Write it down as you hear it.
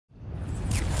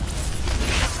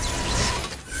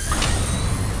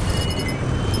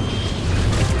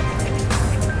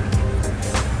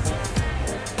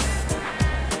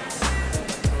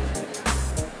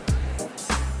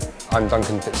I'm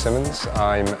Duncan Fitzsimons.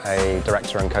 I'm a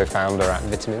director and co-founder at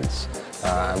Vitamins,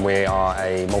 and we are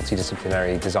a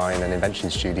multidisciplinary design and invention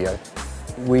studio.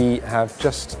 We have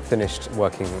just finished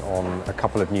working on a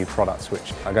couple of new products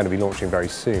which are going to be launching very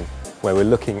soon, where we're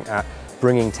looking at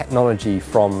bringing technology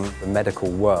from the medical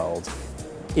world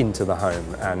into the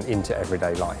home and into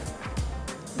everyday life.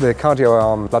 The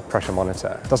QardioArm blood pressure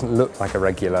monitor doesn't look like a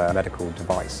regular medical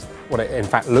device. What it in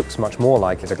fact looks much more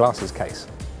like is a glasses case.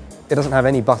 It doesn't have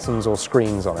any buttons or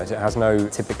screens on it. It has no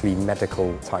typically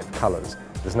medical type colours.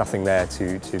 There's nothing there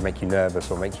to make you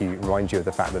nervous or remind you of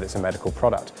the fact that it's a medical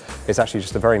product. It's actually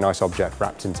just a very nice object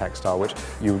wrapped in textile which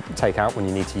you take out when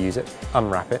you need to use it,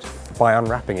 unwrap it. By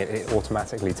unwrapping it, it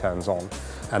automatically turns on,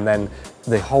 and then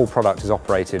the whole product is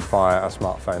operated via a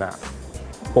smartphone app.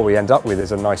 What we end up with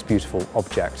is a nice, beautiful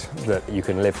object that you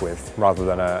can live with, rather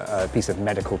than a piece of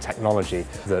medical technology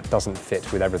that doesn't fit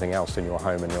with everything else in your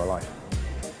home and your life.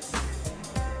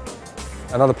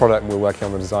 Another product we're working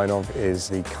on the design of is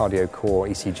the Qardio Core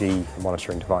ECG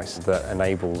monitoring device that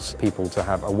enables people to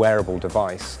have a wearable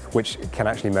device which can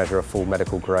actually measure a full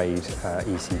medical grade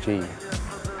ECG.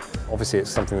 Obviously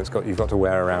it's something you've got to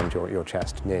wear around your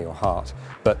chest, near your heart,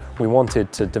 but we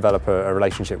wanted to develop a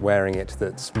relationship wearing it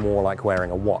that's more like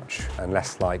wearing a watch and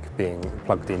less like being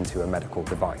plugged into a medical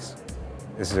device.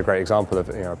 This is a great example of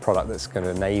a product that's going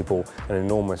to enable an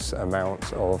enormous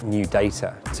amount of new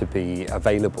data to be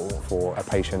available for a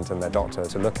patient and their doctor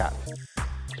to look at.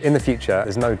 In the future,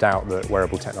 there's no doubt that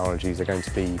wearable technologies are going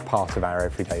to be part of our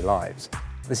everyday lives.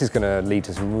 This is going to lead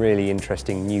to some really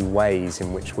interesting new ways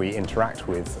in which we interact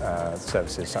with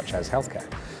services such as healthcare.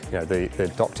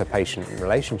 The doctor-patient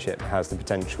relationship has the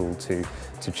potential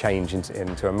to change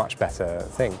into a much better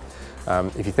thing.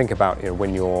 If you think about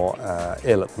when you're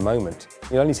ill at the moment,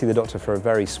 you only see the doctor for a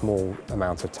very small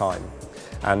amount of time.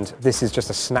 And this is just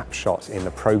a snapshot in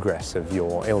the progress of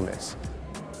your illness.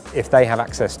 If they have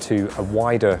access to a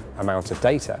wider amount of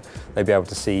data, they'll be able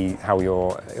to see how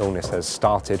your illness has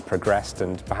started, progressed,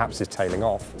 and perhaps is tailing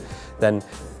off, then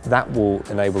that will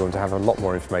enable them to have a lot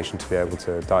more information to be able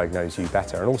to diagnose you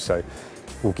better, and also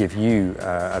will give you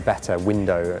a better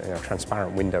window,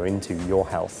 transparent window into your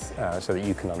health so that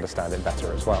you can understand it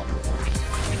better as well.